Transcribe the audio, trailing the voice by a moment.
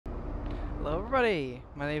Hello everybody,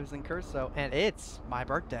 my name is Incurso, and it's my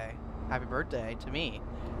birthday. Happy birthday to me.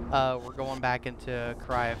 We're going back into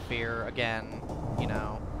Cry of Fear again, you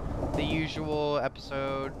know, the usual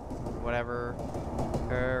episode, whatever.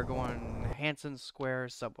 We're going Hanson Square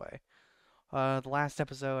Subway. The last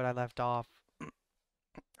episode I left off,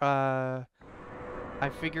 I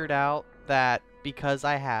figured out that because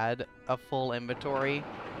I had a full inventory,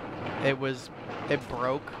 it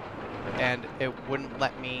broke, and it wouldn't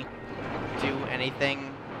let me do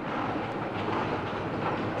anything.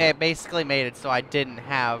 It basically made it so I didn't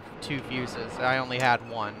have two fuses. I only had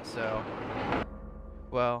one, so...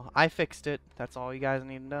 Well, I fixed it. That's all you guys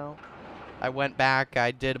need to know. I went back, I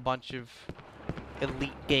did a bunch of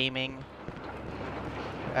Elite Gaming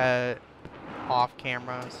off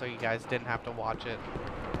camera, so you guys didn't have to watch it.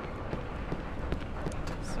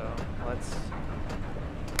 So, let's...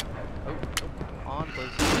 Oh, on, please.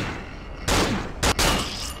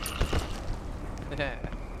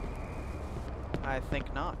 I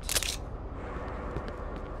think not.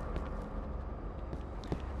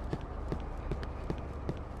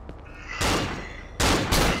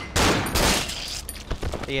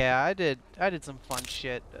 Yeah, I did some fun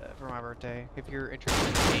shit for my birthday. If you're interested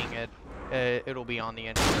in seeing it, it'll be on the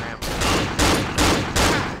Instagram.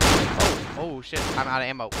 Oh shit, I'm out of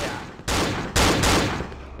ammo. Yeah.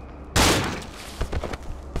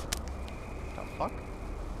 The fuck?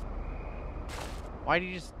 Why did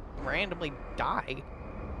you just randomly die?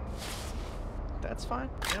 That's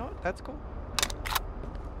fine. You know what? That's cool.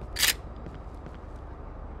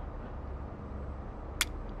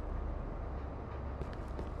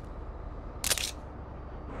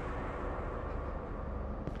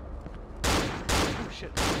 Oh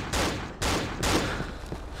shit.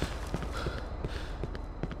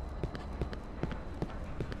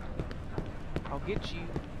 I'll get you.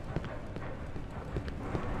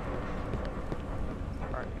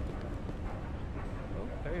 Alright. Oh,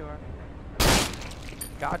 there you are.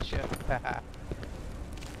 Gotcha.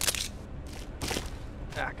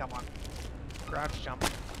 Ah, come on. Crouch jump.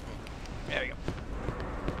 There we go.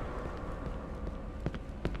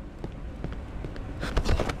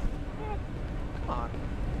 Come on.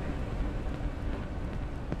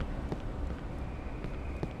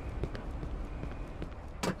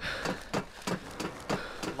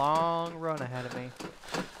 Long run ahead of me.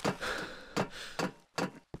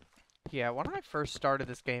 Yeah, when I first started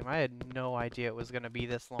this game, I had no idea it was going to be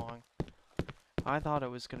this long. I thought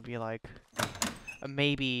it was going to be like,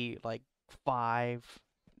 maybe like 5,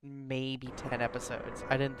 maybe 10 episodes.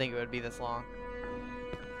 I didn't think it would be this long.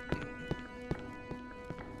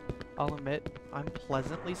 I'll admit, I'm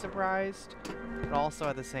pleasantly surprised, but also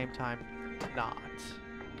at the same time, not.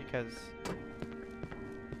 Because...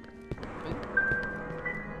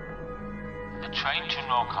 The train to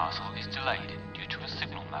Norcastle is delayed due to a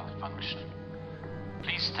signal malfunction.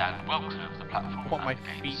 Please stand well clear of the platform. I want my and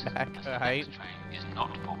feet gates, back as to the height. next train is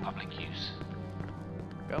not for public use.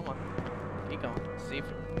 Go on. Keep going. See if...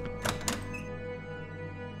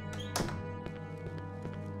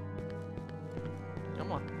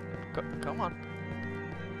 Come on. Come on.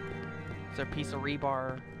 Is there a piece of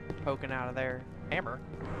rebar poking out of there? Hammer.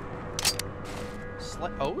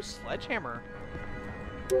 Oh, sledgehammer.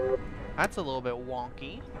 That's a little bit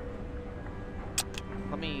wonky.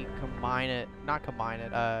 Let me combine it. Not combine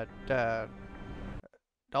it.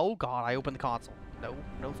 Oh god, I opened the console.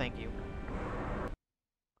 No thank you.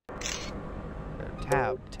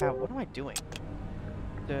 Tab, what am I doing?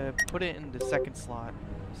 Put it in the second slot.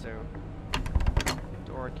 So,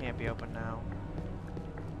 door can't be open now.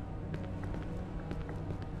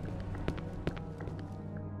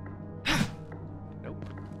 Nope.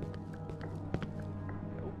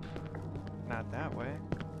 Not that way.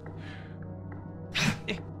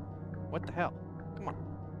 What the hell? Come on.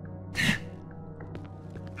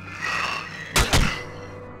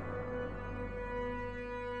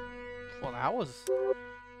 Well, that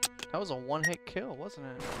was a one-hit kill, wasn't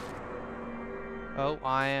it? Oh,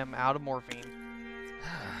 I am out of morphine.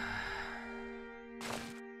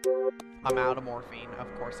 I'm out of morphine.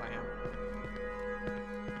 Of course I am.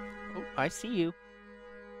 Oh, I see you.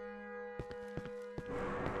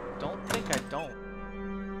 Don't think I don't.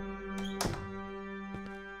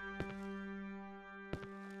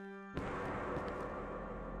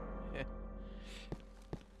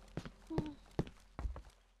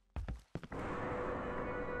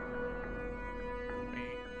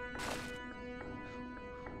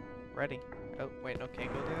 Ready. Oh, wait, no,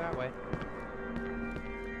 can't go through that way.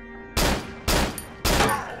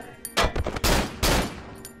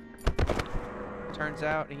 Turns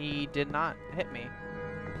out he did not hit me.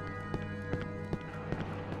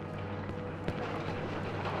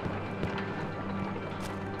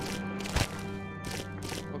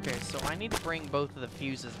 so I need to bring both of the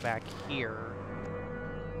fuses back here.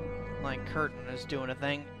 Like, curtain is doing a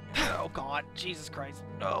thing. Oh god, Jesus Christ.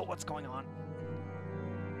 Oh, what's going on?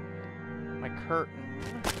 My curtain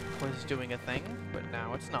was doing a thing, but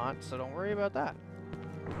now it's not, so don't worry about that.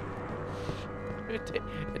 It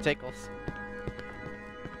tickles.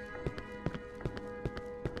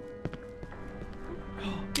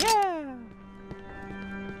 Yeah!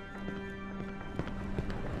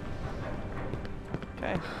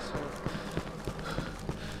 Okay, so...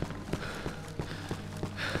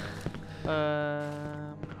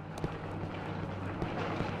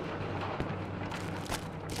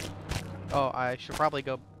 Oh, I should probably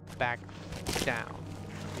go back down.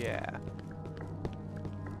 Yeah.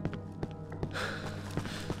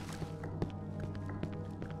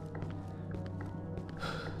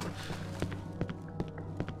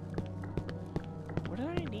 What did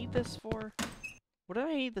I need this for? What did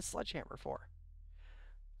I need the sledgehammer for?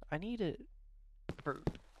 I need it for...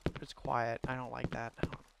 It's quiet. I don't like that.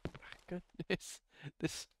 Oh, goodness.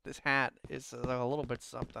 This hat is a little bit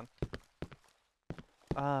something.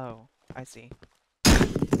 Oh, I see.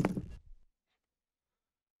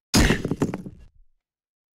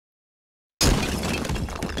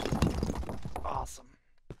 Awesome.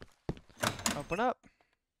 Open up.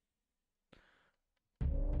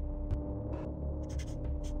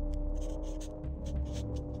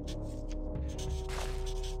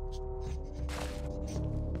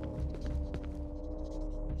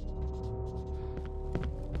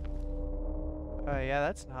 Yeah,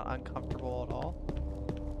 that's not uncomfortable at all.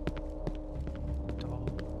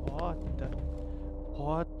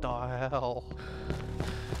 What the hell?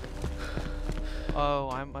 Oh,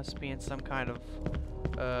 I must be in some kind of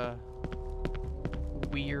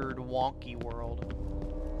weird wonky world.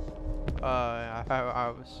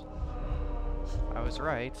 I was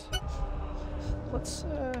right. Let's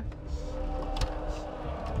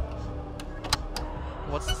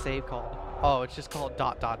what's the save called? Oh, it's just called ...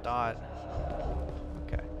 Okay.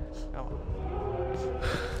 Come on.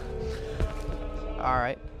 All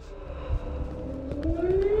right.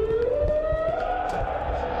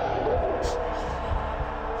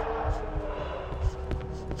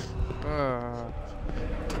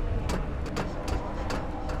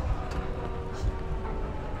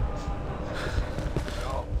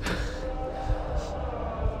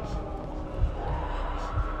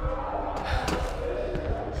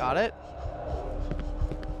 Got it.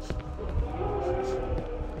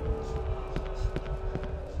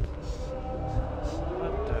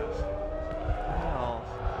 What the hell?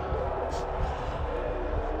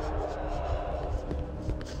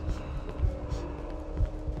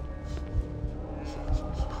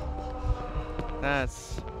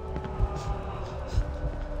 That's...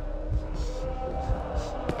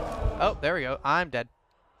 Oh, there we go. I'm dead.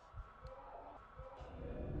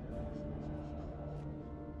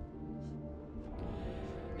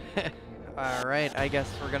 Alright, I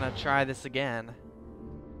guess we're gonna try this again.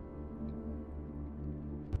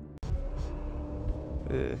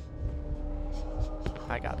 Ugh.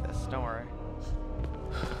 I got this, don't worry.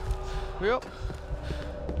 Yep.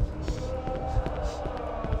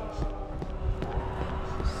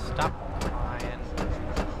 Stop crying.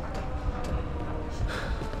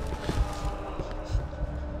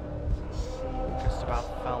 Just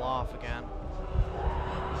about fell off again.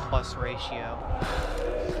 Plus ratio.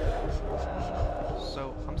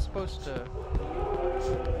 So, I'm supposed to...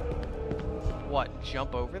 What,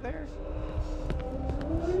 jump over there?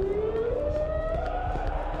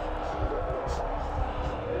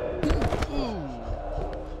 Ooh.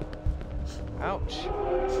 Ouch.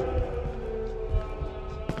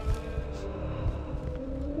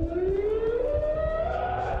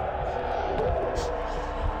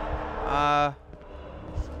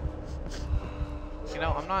 You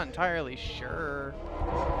know, I'm not entirely sure.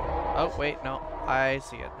 Oh, wait, no. I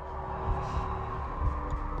see it.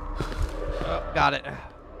 Oh, got it.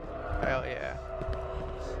 Hell yeah.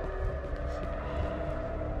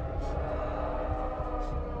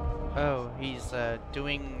 Oh, he's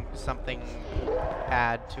doing something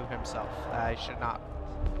bad to himself. I should not.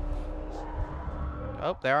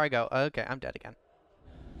 Oh, there I go. Okay, I'm dead again.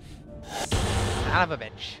 Son of a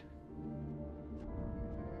bitch.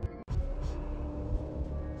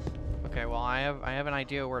 Okay, well I have an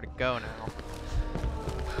idea where to go now.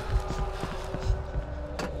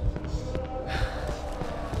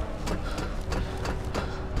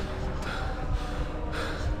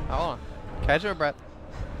 Hold on. Catch your breath.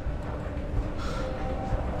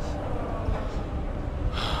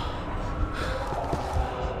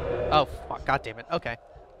 Oh fuck! God damn it. Okay.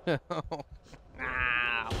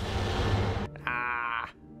 Ah. Ah.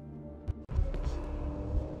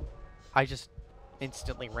 I just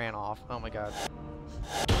instantly ran off. Oh my god.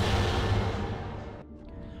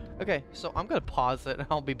 Okay, so I'm gonna pause it and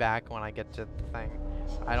I'll be back when I get to the thing.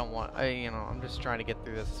 I don't want, I'm just trying to get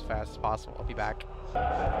through this as fast as possible. I'll be back.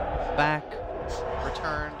 Back.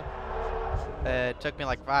 Returned. It took me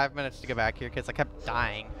like 5 minutes to get back here because I kept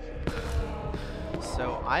dying.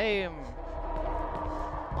 So I am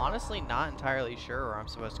honestly not entirely sure where I'm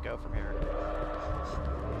supposed to go from here.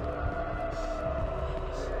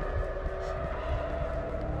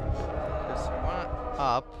 Because I went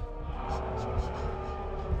up.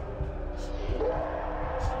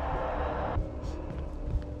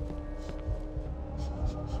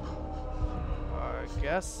 I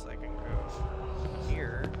guess I can go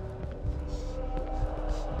here.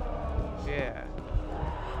 Yeah.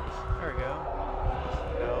 There we go.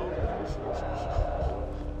 No.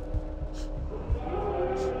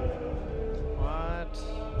 What?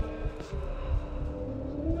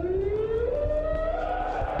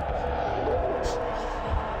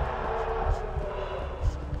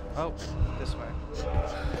 Oh, this way.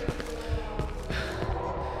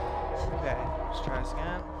 Okay, let's try this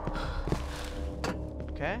again.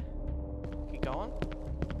 Okay. Keep going.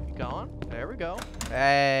 Keep going. There we go.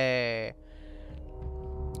 Hey.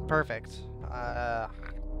 Perfect.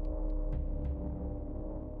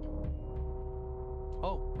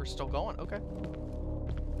 Oh, we're still going. Okay.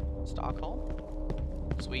 Stockholm.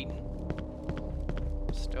 Sweden.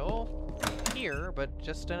 Still here, but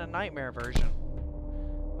just in a nightmare version.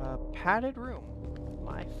 Padded room.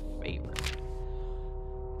 My favorite.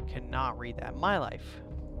 Cannot read that. My life.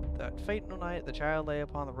 That fateful night, the child lay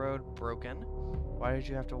upon the road, broken. Why did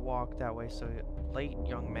you have to walk that way so late,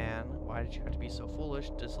 young man? Why did you have to be so foolish,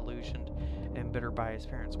 disillusioned, and embittered by his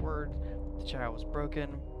parents' words? The child was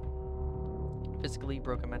broken, physically,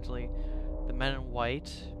 broken mentally. The men in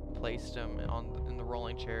white placed him in the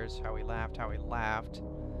rolling chairs. How he laughed,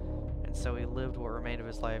 and so he lived what remained of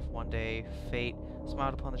his life. One day, fate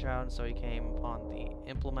smiled upon the child, and so he came upon the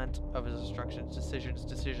implement of his instructions,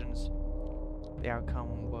 decisions. The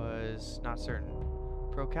outcome was not certain.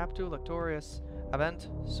 Pro captu lectorius avent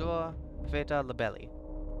sua feta labelli.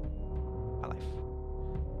 My life.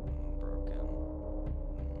 Broken.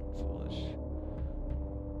 Foolish.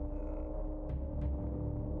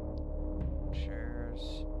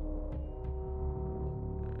 Shares.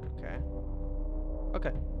 Okay.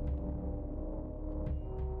 Okay.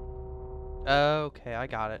 Okay, I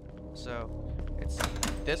got it. So, it's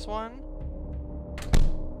this one.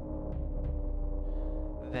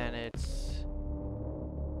 Then it's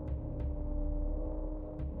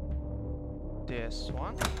this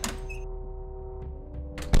one.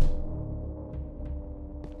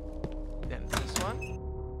 Then it's this one.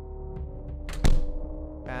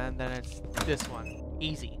 And then it's this one.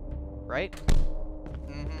 Easy, right?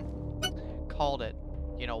 Mm-hmm. Called it.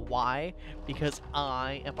 You know why? Because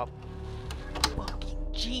I am a fucking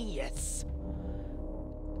genius.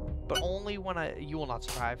 But only when you will not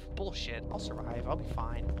survive. Bullshit. I'll survive. I'll be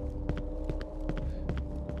fine.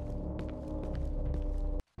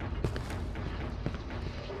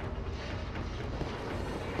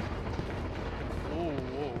 Ooh,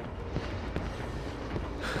 whoa.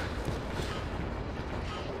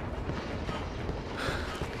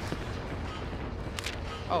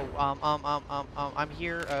 Oh, I'm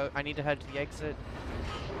here. I need to head to the exit.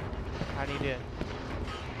 I need to...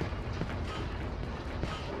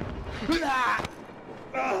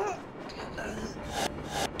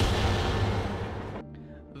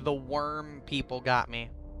 The worm people got me.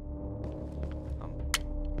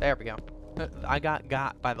 There we go. I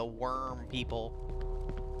got by the worm people.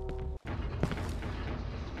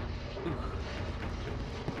 Oof.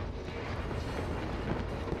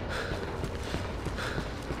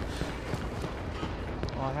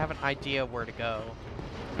 Well, I have an idea where to go.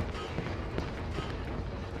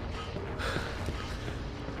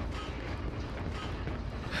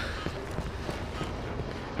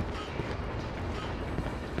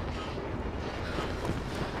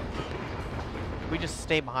 We just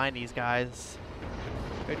stay behind these guys.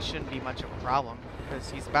 It shouldn't be much of a problem,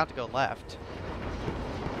 because he's about to go left.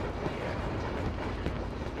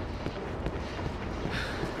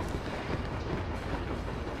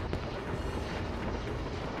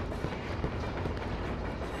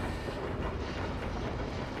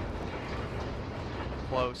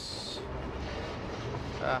 Close.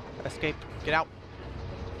 Escape. Get out.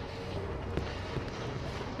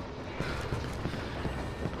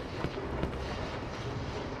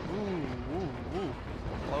 Ooh.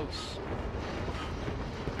 Close.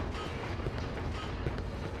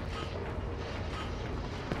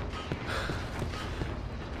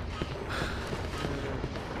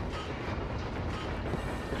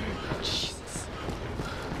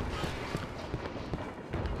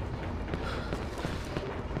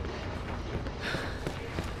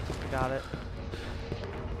 got it.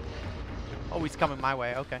 Oh, he's coming my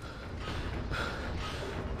way. Okay.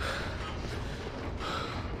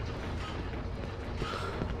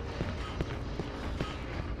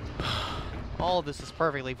 All this is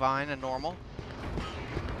perfectly fine and normal.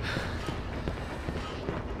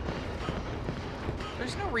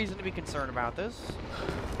 There's no reason to be concerned about this.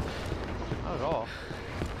 Not at all.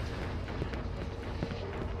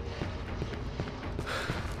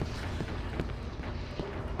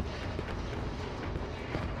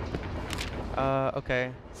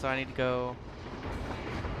 Okay. So I need to go...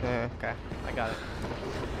 Okay, I got it.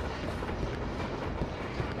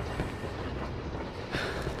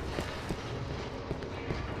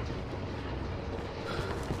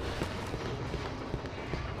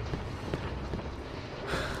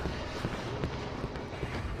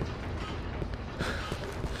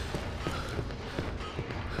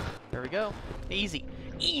 There we go. Easy.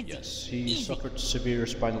 Easy. Yes, he suffered severe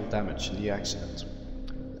spinal damage in the accident.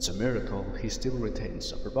 It's a miracle he still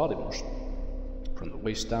retains upper body motion. From the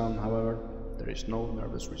waist down, however, there is no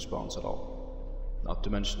nervous response at all, not to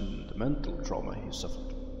mention the mental trauma he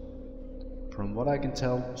suffered. From what I can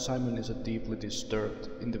tell, Simon is a deeply disturbed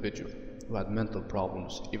individual who had mental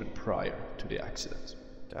problems even prior to the accident.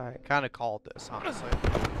 I kind of called this, honestly.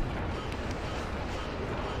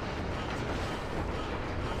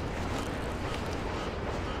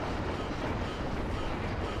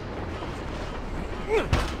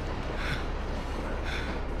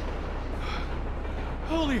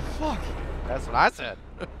 Holy fuck! That's what I said.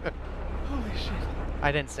 Holy shit.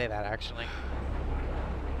 I didn't say that, actually.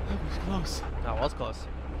 That was close. No, it was close.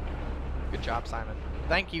 Good job, Simon.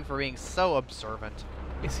 Thank you for being so observant.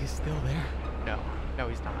 Is he still there? No. No,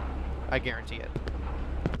 he's not. I guarantee it.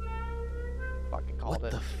 Fucking called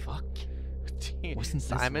What it. the fuck? Wasn't this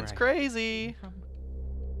Simon's where I crazy.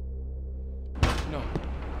 No.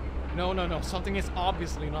 No. Something is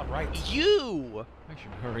obviously not right. You! I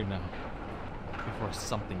should hurry now. Before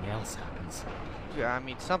something else happens. Yeah, I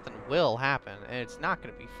mean, something will happen, and it's not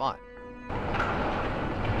going to be fun.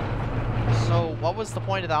 So, what was the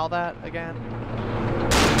point of all that again?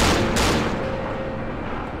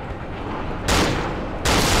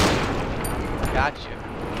 Gotcha.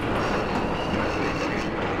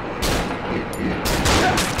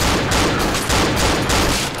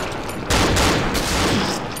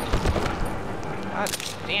 God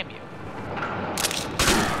damn you.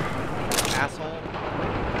 Asshole.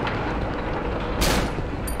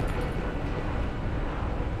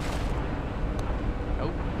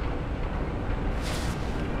 Nope.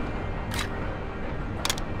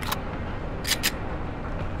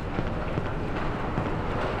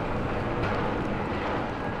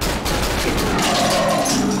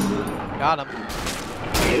 Got him.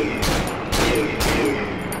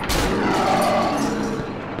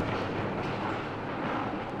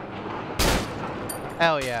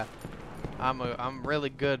 Hell yeah. I'm really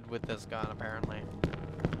good with this gun, apparently.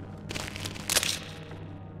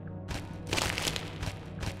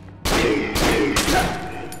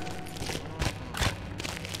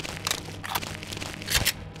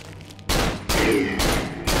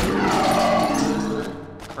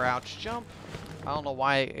 Crouch jump. I don't know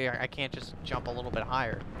why I can't just jump a little bit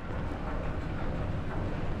higher.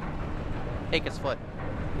 Take his foot.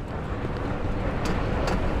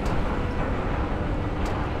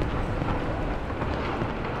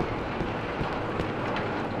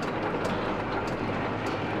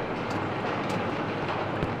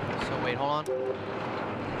 So wait, hold on.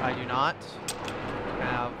 I do not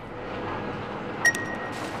have...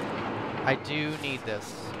 I do need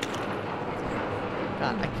this.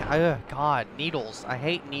 God, God, needles. I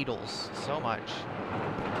hate needles so much.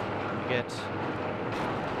 Get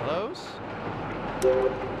those.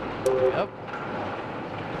 Yep.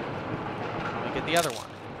 Let me get the other one.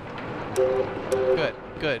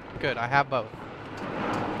 Good. I have both.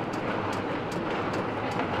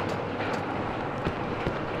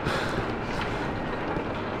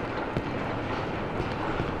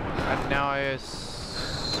 And now I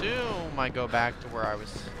assume I go back to where I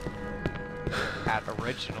was at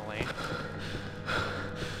originally.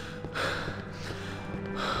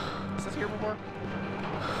 Was this here before?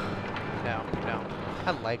 No.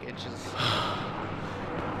 My leg itches.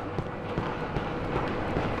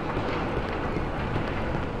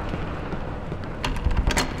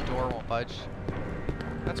 Door won't budge.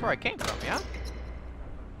 That's where I came from, yeah?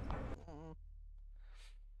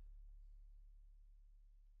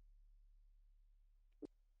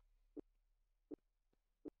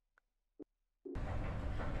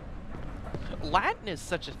 Latin is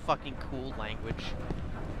such a fucking cool language.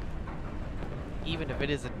 Even if it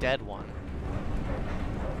is a dead one.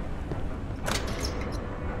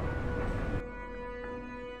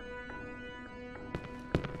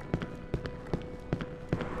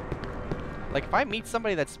 Like, if I meet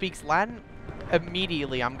somebody that speaks Latin,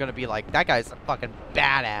 immediately I'm gonna be like, that guy's a fucking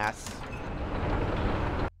badass.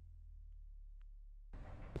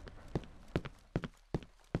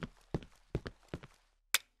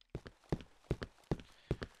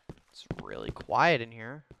 It's really quiet in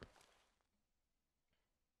here.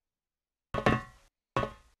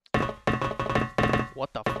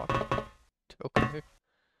 What the fuck? Okay.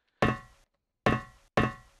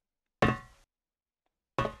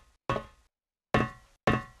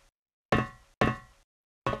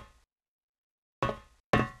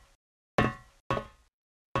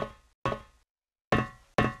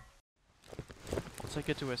 Once I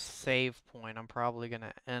get to a save point, I'm probably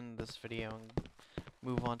gonna end this video and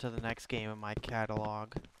move on to the next game in my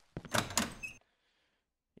catalog.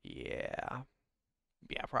 Yeah.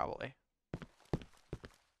 Yeah, probably.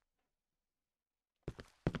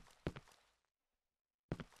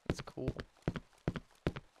 It's cool.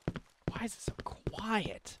 Why is it so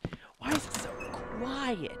quiet? Why is it so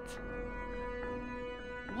quiet?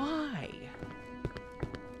 Why?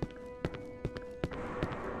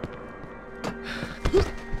 You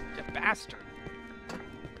bastard.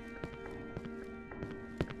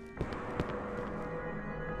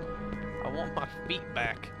 I want my feet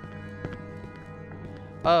back.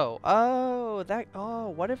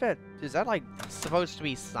 What if is that like supposed to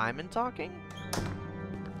be Simon talking?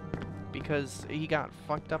 Because he got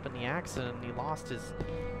fucked up in the accident and he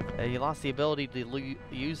lost the ability to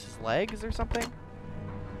use his legs or something?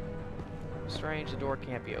 Strange, the door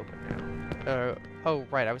can't be opened now. Oh,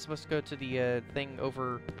 right, I was supposed to go to the, thing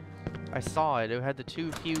over... I saw it. It had the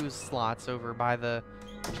 2 fuse slots over by the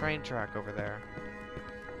train track over there.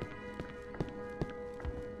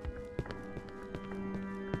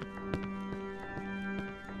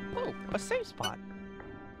 Oh, a safe spot.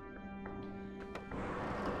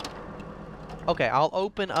 Okay, I'll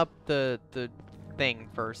open up the thing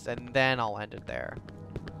first, and then I'll end it there.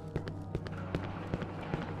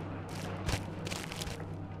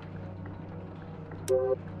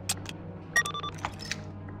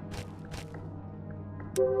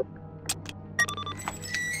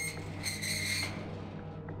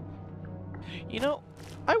 You know,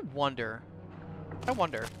 I wonder.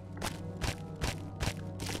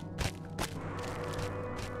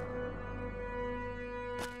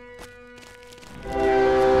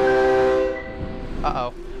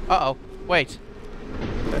 Uh-oh. Uh-oh. Wait.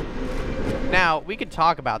 Now, we can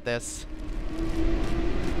talk about this.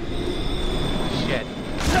 Shit.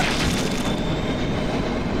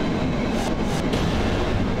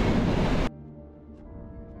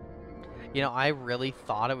 You know, I really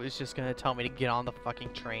thought it was just gonna tell me to get on the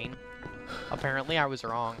fucking train. Apparently, I was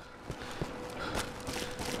wrong.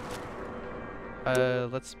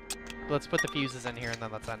 Let's put the fuses in here and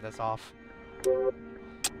then let's end this off.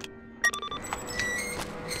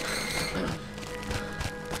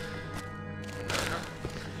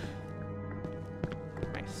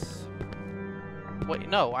 Nice. Wait,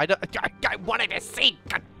 no, I don't. I wanted to see.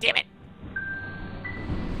 God damn it!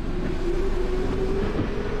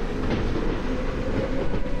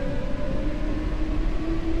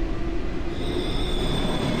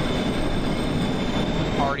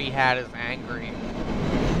 Party hat is angry.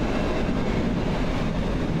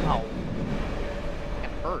 Oh. It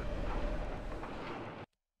hurt.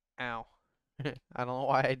 Ow. I don't know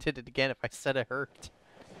why I did it again if I said it hurt.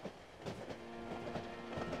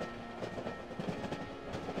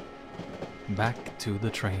 Back to the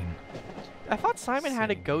train. I thought Simon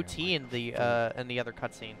had a Sitting goatee here in the other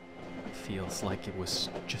cutscene. Feels like it was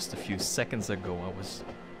just a few seconds ago I was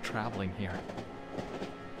traveling here.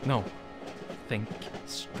 No. Think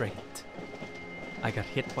straight. I got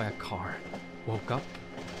hit by a car, woke up,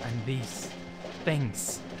 and these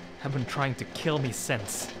things have been trying to kill me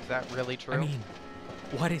since. Is that really true? I mean,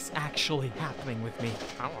 what is actually happening with me?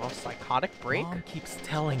 I don't know, psychotic break? Mom keeps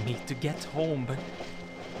telling me to get home, but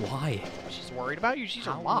why? She's worried about you? She's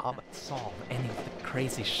your How mom. would that solve any of the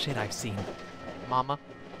crazy shit I've seen? Mama.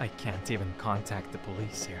 I can't even contact the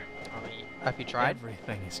police here. I mean, have you tried?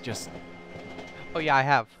 Everything is just... Oh yeah, I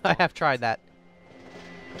have. I have tried that.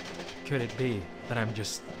 Could it be that I'm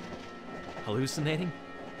just hallucinating?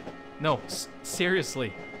 No,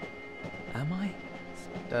 seriously. Am I?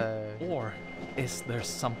 Or is there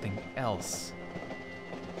something else?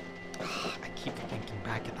 I keep thinking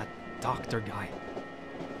back at that doctor guy.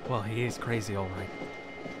 Well, he is crazy, all right.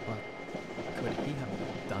 But could he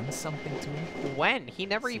have done something to me? When? He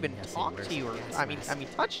never Seeing even as he talked wears to you, or a gas I mean,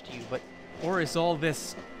 mask. touched you, but Or is all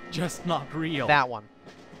this just not real? that one.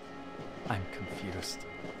 I'm confused.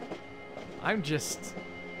 I'm just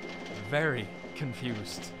very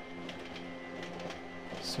confused.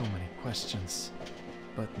 So many questions,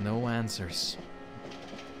 but no answers.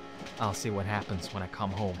 I'll see what happens when I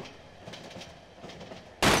come home.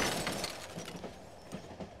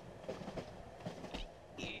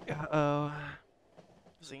 Uh-oh.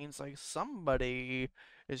 Seems like somebody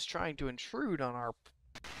is trying to intrude on our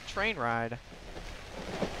train ride.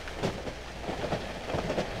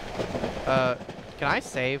 Can I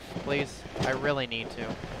save, please? I really need to.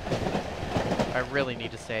 I really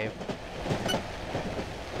need to save.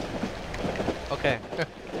 Okay.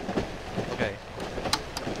 Okay.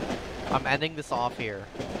 I'm ending this off here.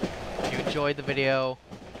 If you enjoyed the video,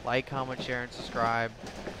 like, comment, share, and subscribe.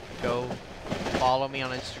 Go follow me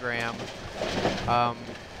on Instagram.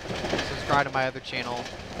 Subscribe to my other channel.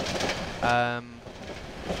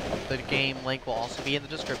 The game link will also be in the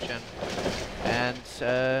description. And,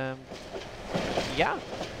 yeah.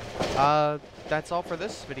 That's all for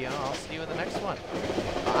this video. I'll see you in the next one.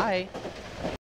 Bye.